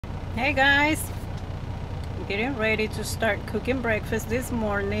Hey guys, getting ready to start cooking breakfast this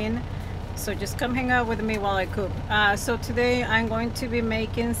morning. So just come hang out with me while I cook. So today I'm going to be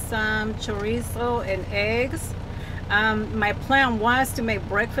making some chorizo and eggs. My plan was to make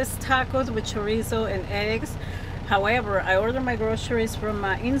breakfast tacos with chorizo and eggs. However, I ordered my groceries from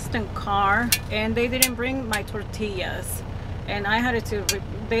Instacart and they didn't bring my tortillas. And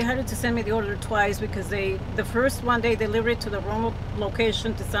they had to send me the order twice because the first one they delivered it to the wrong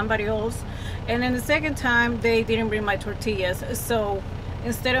location to somebody else, and then the second time they didn't bring my tortillas. So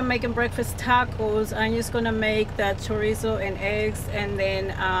instead of making breakfast tacos, I'm just gonna make that chorizo and eggs, and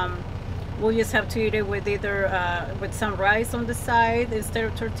then we'll just have to eat it with either with some rice on the side instead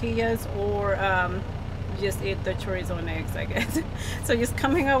of tortillas, or just eat the chorizo and eggs, I guess. So just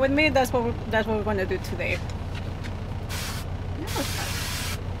come hang out with me. That's what we're gonna do today.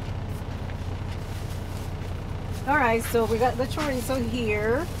 All right, so we got the chorizo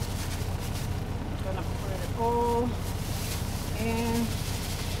here. I'm gonna put it all in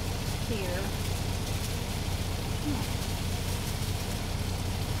here.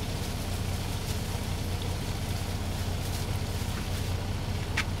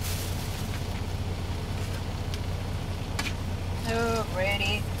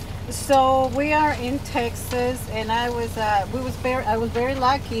 Alrighty. So we are in Texas, and I was very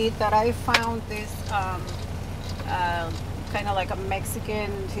lucky that I found this kind of like a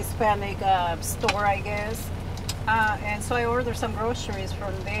Mexican Hispanic store, I guess. And so I ordered some groceries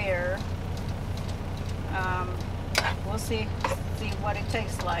from there. We'll see what it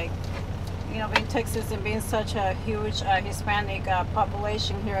tastes like. You know, being Texas and being such a huge Hispanic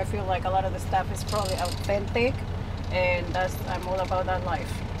population here, I feel like a lot of the stuff is probably authentic, and I'm all about that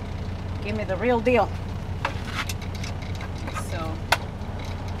life. Give me the real deal. So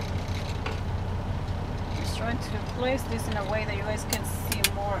just trying to place this in a way that you guys can see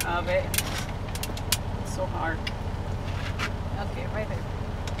more of it. It's so hard. Okay, right there.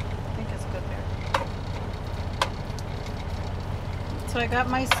 I think it's good there. So I got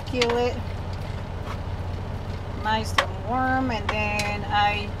my skillet nice and warm, and then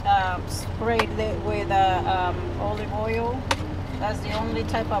I sprayed it with olive oil. That's the only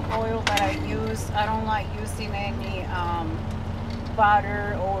type of oil that I use. I don't like using any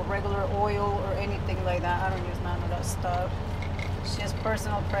butter or regular oil or anything like that. I don't use none of that stuff. It's just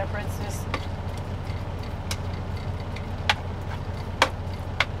personal preferences.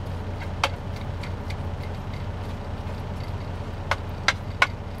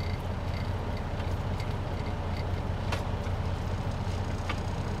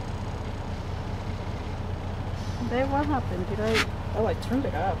 There, what happened? Oh, I turned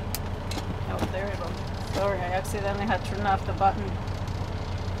it up. Oh, there we go. Sorry, I accidentally had turned off the button.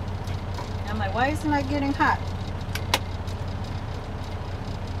 I'm like, why isn't it getting hot?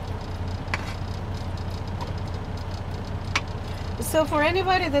 So for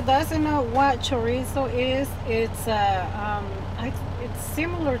anybody that doesn't know what chorizo is, it's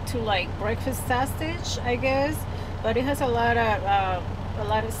similar to like breakfast sausage, I guess, but it has a lot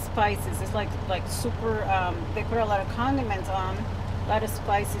of spices. It's like super. They put a lot of condiments on, a lot of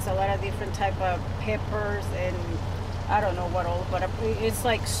spices, a lot of different type of peppers, and I don't know what all, but it's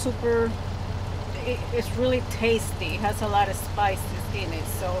like super. It's really tasty. It has a lot of spices in it,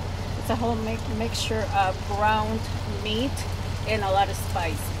 so it's a whole mixture of ground meat and a lot of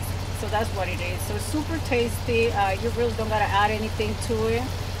spices. So that's what it is. So it's super tasty. You really don't gotta add anything to it,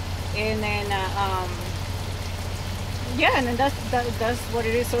 and then yeah, and then that's what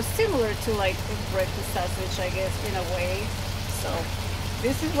it is. So similar to like breakfast sausage, I guess, in a way. So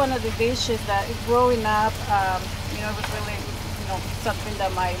this is one of the dishes that growing up, it was really, something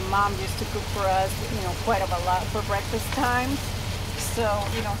that my mom used to cook for us, quite a lot for breakfast time. So,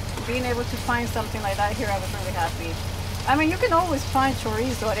 being able to find something like that here, I was really happy. I mean, you can always find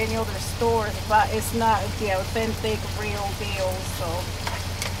chorizo at any other stores, but it's not the authentic, real deal. So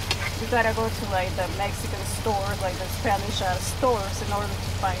you gotta go to like the Mexican stores, like the Spanish stores, in order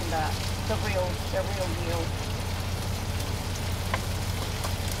to find the real deal.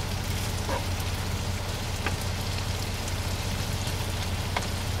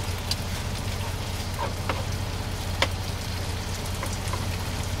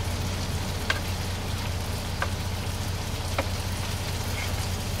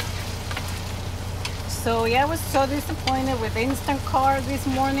 So yeah, I was so disappointed with Instacart this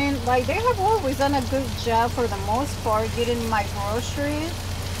morning. Like, they have always done a good job for the most part getting my groceries.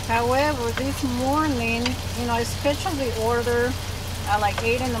 However, this morning, I scheduled the order at like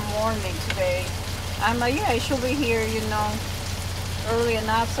 8 in the morning today. I'm like, yeah, I should be here, early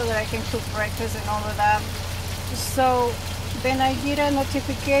enough so that I can cook breakfast and all of that. So then I get a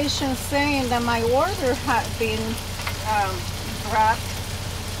notification saying that my order had been dropped.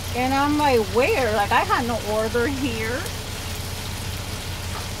 And I'm like, where? Like, I had no order here.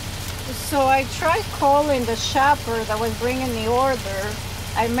 So I tried calling the shopper that was bringing the order.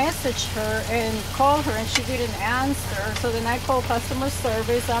 I messaged her and called her and she didn't answer. So then I called customer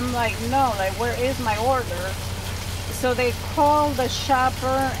service. I'm like, no, like, where is my order? So they called the shopper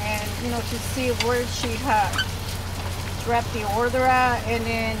and, you know, to see where she had dropped the order at. And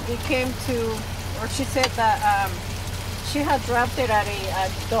then it came to, or she said that she had dropped it at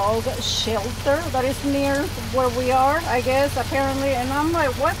a dog shelter that is near where we are, I guess, apparently. And I'm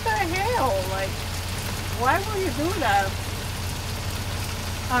like, what the hell? Like, why would you do that?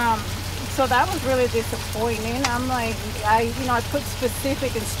 So that was really disappointing. I'm like, I put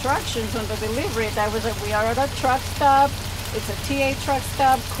specific instructions on the delivery. That was like, we are at a truck stop. It's a TA truck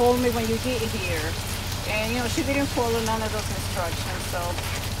stop. Call me when you get here. And, you know, she didn't follow none of those instructions.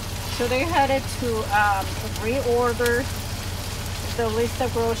 So they had to reorder the list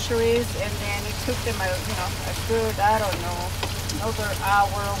of groceries, and then it took them a good, I don't know, another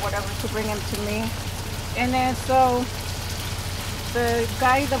hour or whatever to bring them to me. And then so the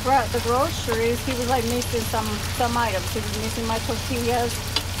guy that brought the groceries, he was like missing some items. He was missing my tortillas.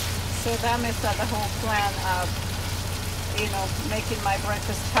 So that messed up the whole plan of, you know, making my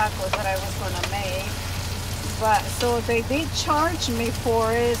breakfast tacos that I was gonna make. But so they did charge me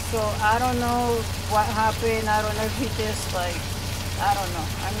for it, so I don't know what happened. I don't know if he just, like, I don't know.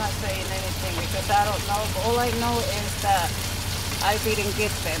 I'm not saying anything because I don't know. But all I know is that I didn't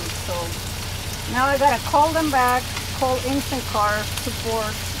get them. So now I gotta call them back, call Instant Car support,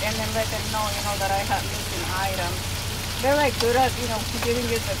 and then let them know, you know, that I have missing items. They're like good at, you know, giving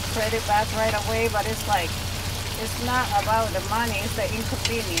you the credit back right away, but it's like, it's not about the money, it's the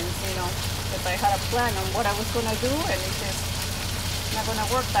inconvenience, you know. Because I had a plan on what I was gonna do, and it's just not gonna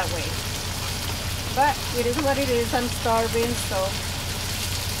work that way. But it is what it is. I'm starving, so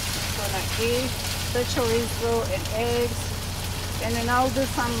I'm gonna eat the chorizo and eggs, and then I'll do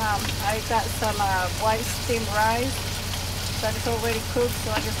some. I got some white steamed rice that is already cooked,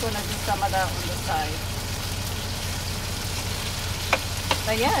 so I'm just gonna do some of that on the side.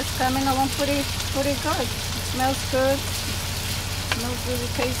 But yeah, it's coming along pretty good. It smells good. Smells really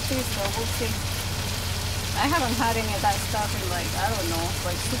tasty, so we'll see. I haven't had any of that stuff in, like, I don't know,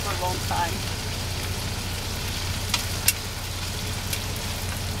 like super long time.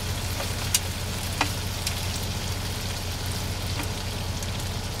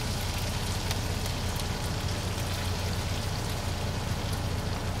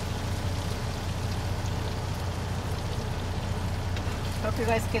 Hope you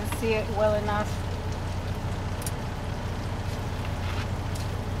guys can see it well enough.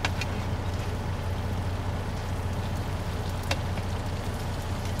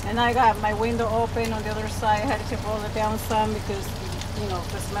 And I got my window open on the other side. I had to roll it down some because, you know,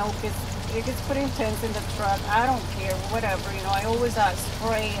 the smell gets pretty intense in the truck. I don't care, whatever, you know. I always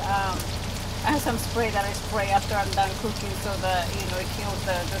spray. I have some spray that I spray after I'm done cooking so that, you know, it kills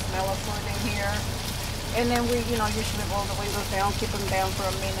the smell of food in here. And then we, you know, usually roll the windows down, keep them down for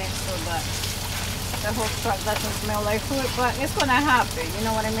a minute so that the whole truck doesn't smell like food. But it's gonna happen, you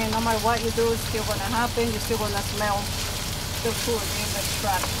know what I mean? No matter what you do, it's still gonna happen. You're still gonna smell the food in the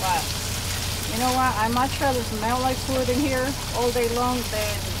truck. But you know what? I much rather smell like food in here all day long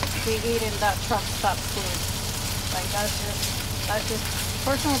than be eating that truck stop food. Like that's just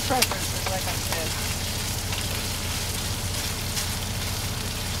personal preferences, like I said.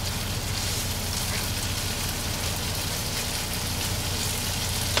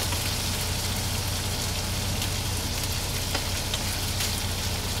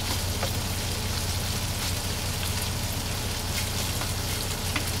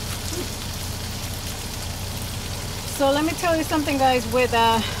 So let me tell you something, guys. With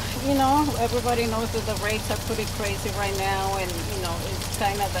you know, everybody knows that the rates are pretty crazy right now, and you know, it's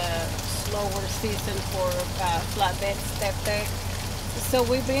kind of the slower season for flatbed step deck. So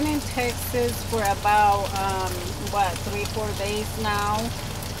we've been in Texas for about what, 3-4 days now.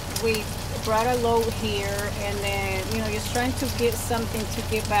 We brought a load here, and then, you know, just trying to get something to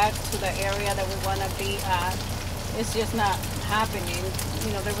get back to the area that we want to be at. It's just not happening.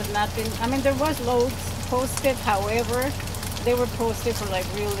 You know, there was nothing. I mean, there was loads posted, however, they were posted for like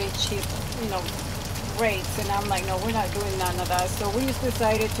really cheap, you know, rates, and I'm like, no, we're not doing none of that. So we just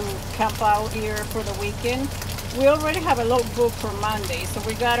decided to camp out here for the weekend. We already have a load booked for Monday, so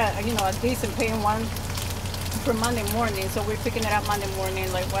we got a, you know, a decent paying one for Monday morning. So we're picking it up Monday morning,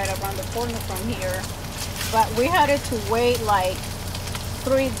 like right around the corner from here. But we had to wait like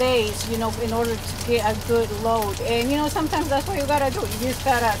 3 days, you know, in order to get a good load. And you know, sometimes that's what you gotta do. You just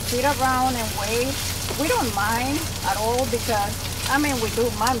gotta sit around and wait. We don't mind at all because, I mean, we do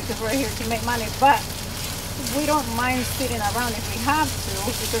mind because we're here to make money, but we don't mind sitting around if we have to,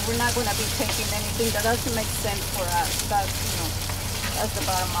 because we're not gonna be taking anything that doesn't make sense for us. That's, you know, that's the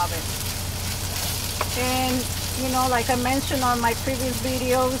bottom of it. And you know, like I mentioned on my previous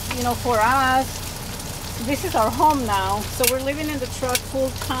videos, you know, for us, this is our home now, so we're living in the truck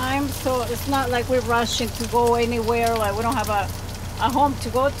full time, so it's not like we're rushing to go anywhere, like we don't have a home to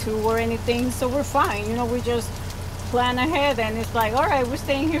go to or anything, so we're fine. You know, we just plan ahead, and it's like, all right, we're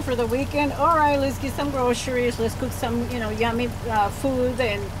staying here for the weekend, all right, let's get some groceries, let's cook some, you know, yummy food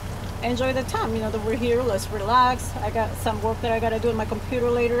and enjoy the time, you know, that we're here. Let's relax. I got some work that I gotta do on my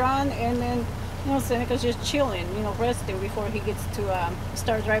computer later on, and then, you know, Seneca's just chilling, you know, resting before he gets to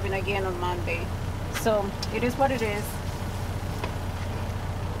start driving again on Monday. So it is what it is.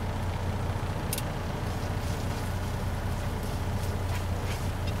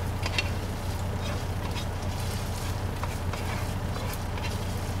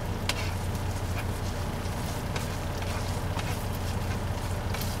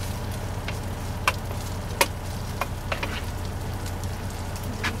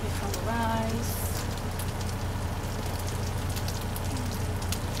 Get some rice.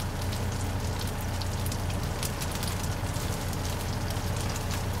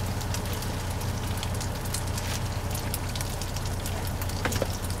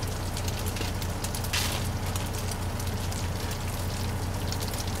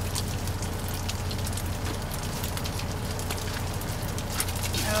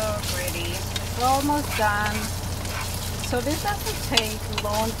 Already, it's almost done. So this doesn't take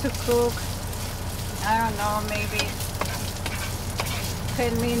long to cook. I don't know, maybe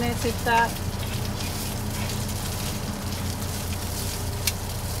 10 minutes if that.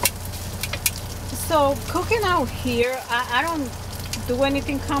 So cooking out here, I don't do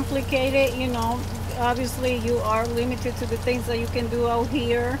anything complicated, you know. Obviously you are limited to the things that you can do out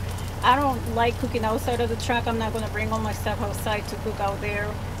here. I don't like cooking outside of the truck. I'm not going to bring all my stuff outside to cook out there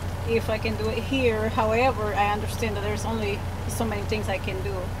if I can do it here. However, I understand that there's only so many things I can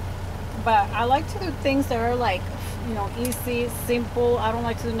do. But I like to do things that are like, you know, easy, simple. I don't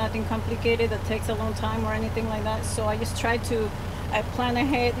like to do nothing complicated that takes a long time or anything like that. So I just try to, I plan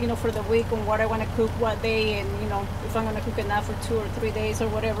ahead, you know, for the week on what I want to cook, what day, and, you know, if I'm going to cook enough for 2 or 3 days or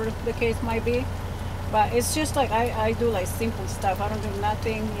whatever the case might be. But it's just like I do like simple stuff. I don't do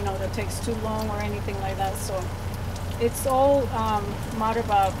nothing, you know, that takes too long or anything like that. So it's all matter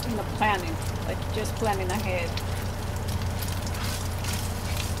about, you know, planning, like just planning ahead.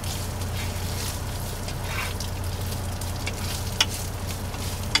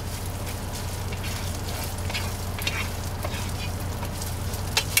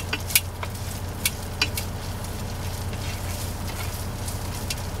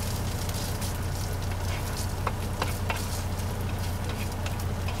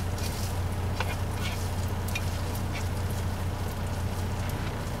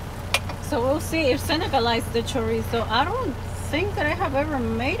 So we'll see if Seneca likes the chorizo. I don't think that I have ever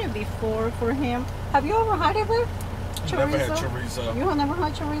made it before for him. Have you ever had it with chorizo? Never had chorizo. You have never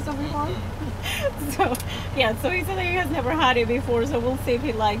had chorizo before? So, yeah, so he said that he has never had it before, so we'll see if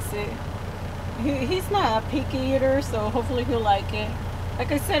he likes it. He's not a picky eater, so hopefully he'll like it.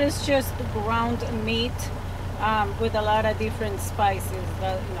 Like I said, it's just ground meat with a lot of different spices.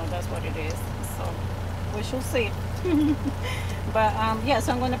 That, you know, that's what it is. So we shall see. But yeah,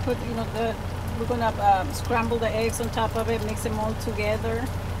 so I'm gonna put, you know, we're gonna scramble the eggs on top of it, mix them all together,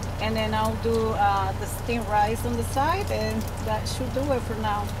 and then I'll do the steamed rice on the side, and that should do it for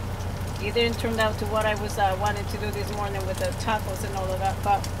now. It didn't turn out to what I was wanting to do this morning with the tacos and all of that,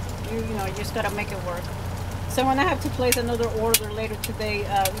 but you know, you just gotta make it work. So I'm gonna have to place another order later today,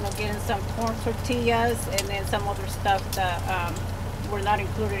 you know, getting some corn tortillas and then some other stuff that were not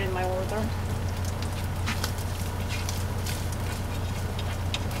included in my order.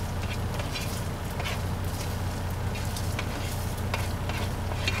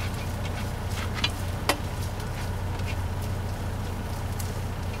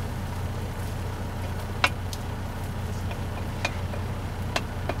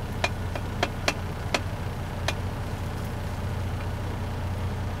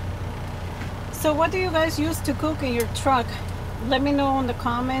 So what do you guys use to cook in your truck? Let me know in the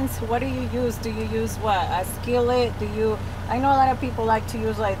comments. What do you use? Do you use what? A skillet? Do you? I know a lot of people like to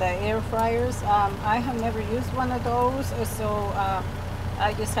use like the air fryers. I have never used one of those, so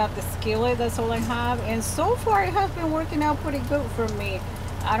I just have the skillet. That's all I have, and so far it has been working out pretty good for me.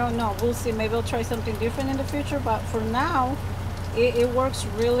 I don't know. We'll see. Maybe I'll try something different in the future, but for now, it works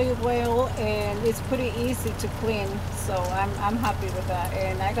really well and it's pretty easy to clean. So I'm happy with that.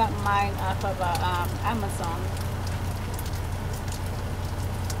 And I got mine off of Amazon.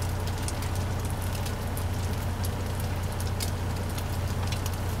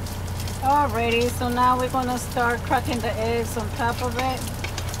 Alrighty, so now we're gonna start cracking the eggs on top of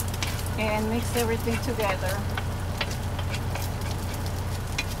it and mix everything together.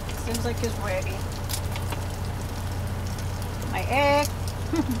 Seems like it's ready. My egg.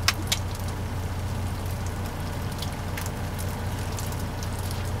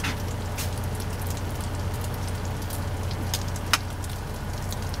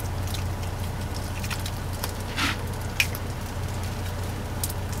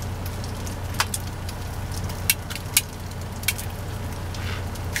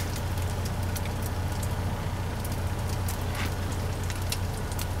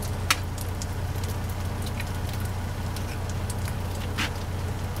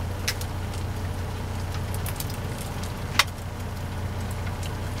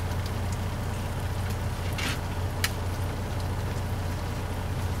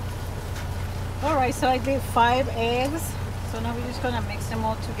 Alright, so I did 5 eggs. So now we're just gonna mix them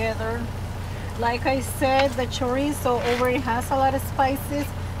all together. Like I said, the chorizo already has a lot of spices,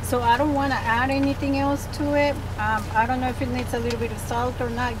 so I don't want to add anything else to it. I don't know if it needs a little bit of salt or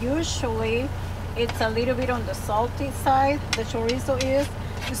not. Usually it's a little bit on the salty side, the chorizo is.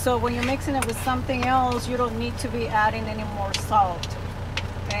 So when you're mixing it with something else, you don't need to be adding any more salt.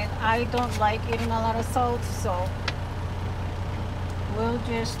 And I don't like eating a lot of salt, so we'll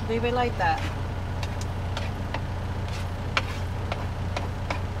just leave it like that.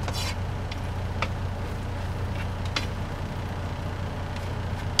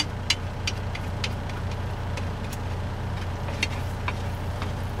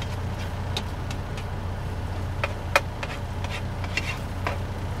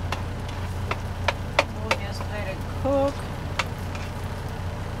 Cook.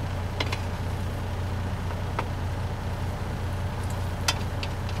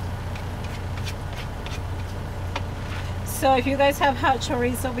 So if you guys have had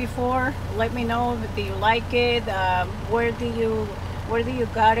chorizo before, let me know. Do you like it? Where do you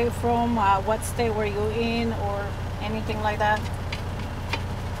got it from? What state were you in, or anything like that?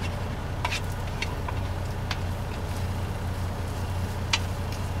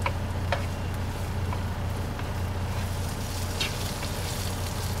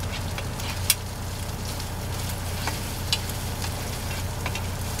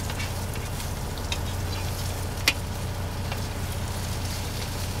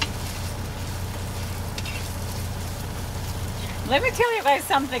 Let me tell you guys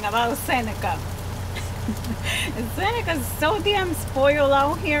something about Seneca. Seneca's so damn spoiled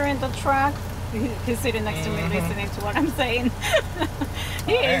out here in the truck. He's sitting next to me listening to what I'm saying.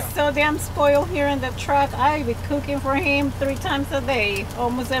 He is so damn spoiled here in the truck. I be cooking for him 3 times a day,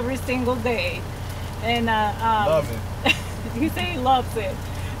 almost every single day. And love it. he say he loves it.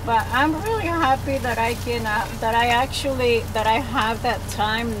 But I'm really happy that I can, that I have that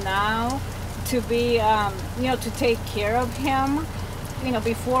time now to be, to take care of him.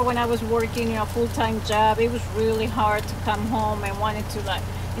 Before, when I was working, full-time job, it was really hard to come home and wanted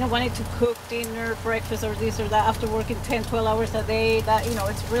to cook dinner, breakfast, or this or that after working 10, 12 hours a day. That,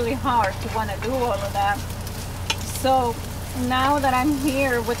 it's really hard to want to do all of that. So now that I'm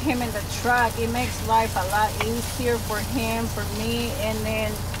here with him in the truck, it makes life a lot easier for him, for me, and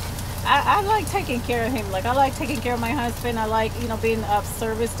then I like taking care of him. Like, I like taking care of my husband. I like, being of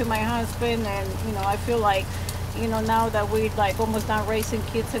service to my husband. And, I feel like, now that we're like almost done raising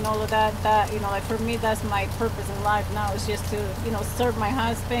kids and all of that, like for me, that's my purpose in life now, is just to, serve my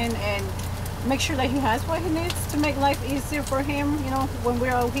husband and make sure that he has what he needs to make life easier for him, when we're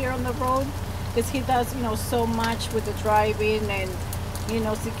out here on the road. Because he does, so much with the driving and,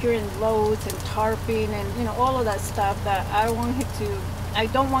 securing loads and tarping and, all of that stuff that I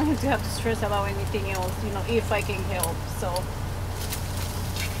don't want him to have to stress about anything else, if I can help. So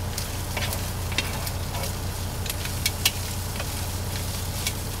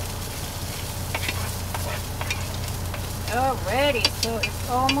alrighty, so it's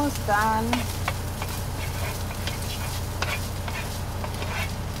almost done.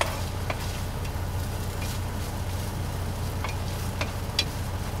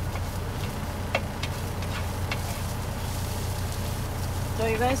 So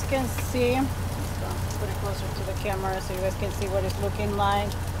you guys can see, let's put it closer to the camera so you guys can see what it's looking like.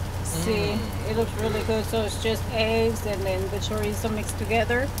 See, it looks really good. So it's just eggs and then the chorizo mixed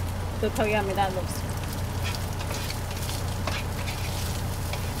together. Look how yummy that looks.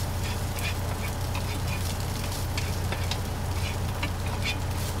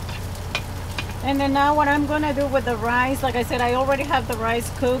 And then now what I'm gonna do with the rice, like I said, I already have the rice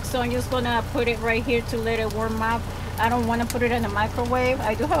cooked, so I'm just gonna put it right here to let it warm up. I don't want to put it in a microwave.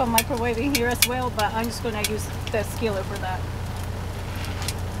 I do have a microwave in here as well, but I'm just gonna use the skillet for that.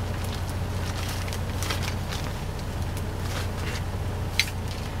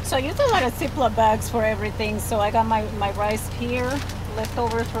 So I use a lot of Ziploc bags for everything. So I got my rice here,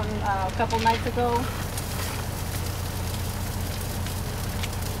 leftovers from a couple nights ago.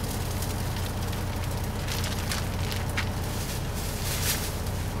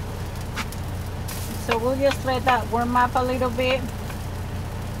 So we'll just let that warm up a little bit,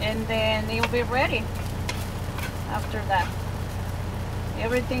 and then it'll be ready after that.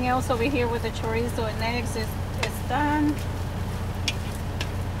 Everything else over here with the chorizo and eggs is done.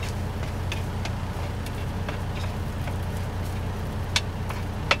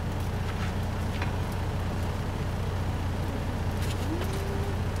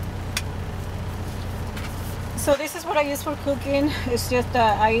 So this is what I use for cooking. It's just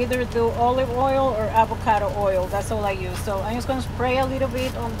I either do olive oil or avocado oil. That's all I use. So I'm just going to spray a little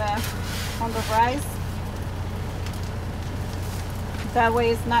bit on the rice. That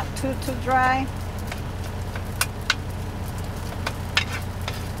way it's not too dry.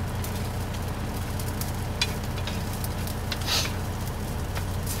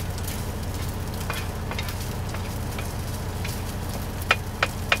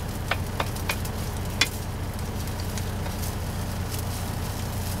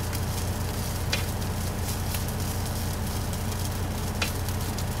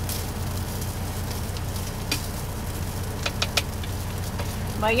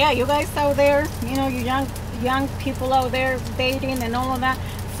 But yeah, you guys out there, you know, you young people out there dating and all of that,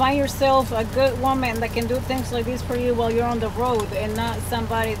 find yourself a good woman that can do things like this for you while you're on the road, and not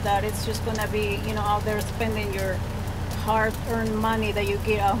somebody that is just gonna be, you know, out there spending your hard-earned money that you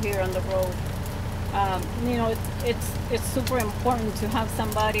get out here on the road. You know, it's super important to have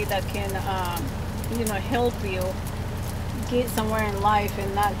somebody that can, you know, help you get somewhere in life,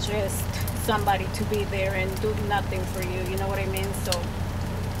 and not just somebody to be there and do nothing for you. You know what I mean? So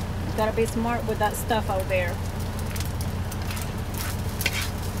you gotta be smart with that stuff out there.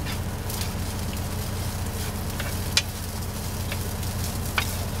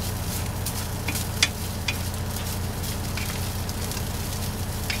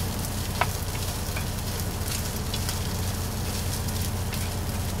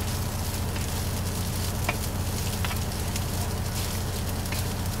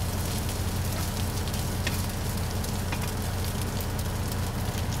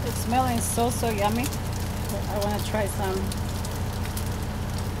 It's smelling so yummy. I want to try some.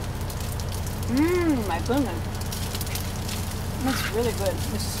 My goodness. It's really good.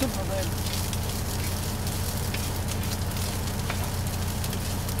 It's super good.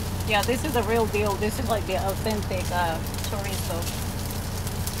 Yeah, this is the real deal. This is like the authentic chorizo.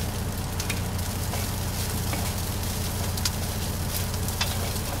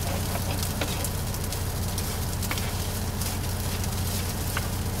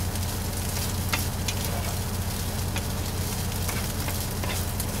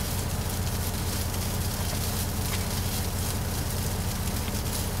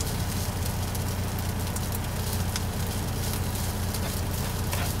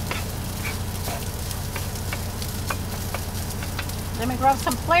 Let me grab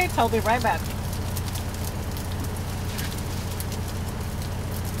some plates. I'll be right back.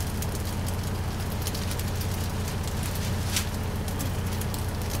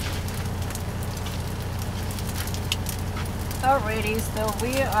 Alrighty, so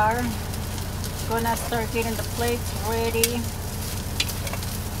we are gonna start getting the plates ready.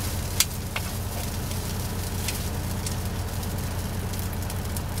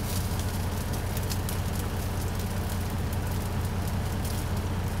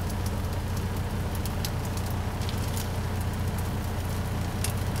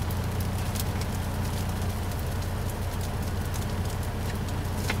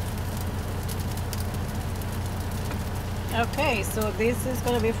 Okay, so this is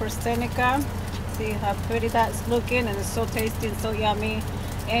gonna be for Seneca. See how pretty that's looking, and it's so tasty and so yummy.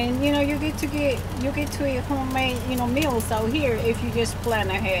 And you know, you get to eat homemade, you know, meals out here if you just plan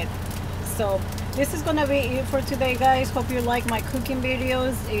ahead. So this is gonna be it for today, guys. Hope you like my cooking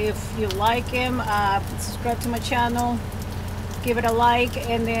videos. If you like them, subscribe to my channel, give it a like,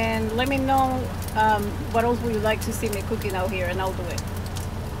 and then let me know what else would you like to see me cooking out here, and I'll do it.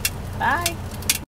 Bye.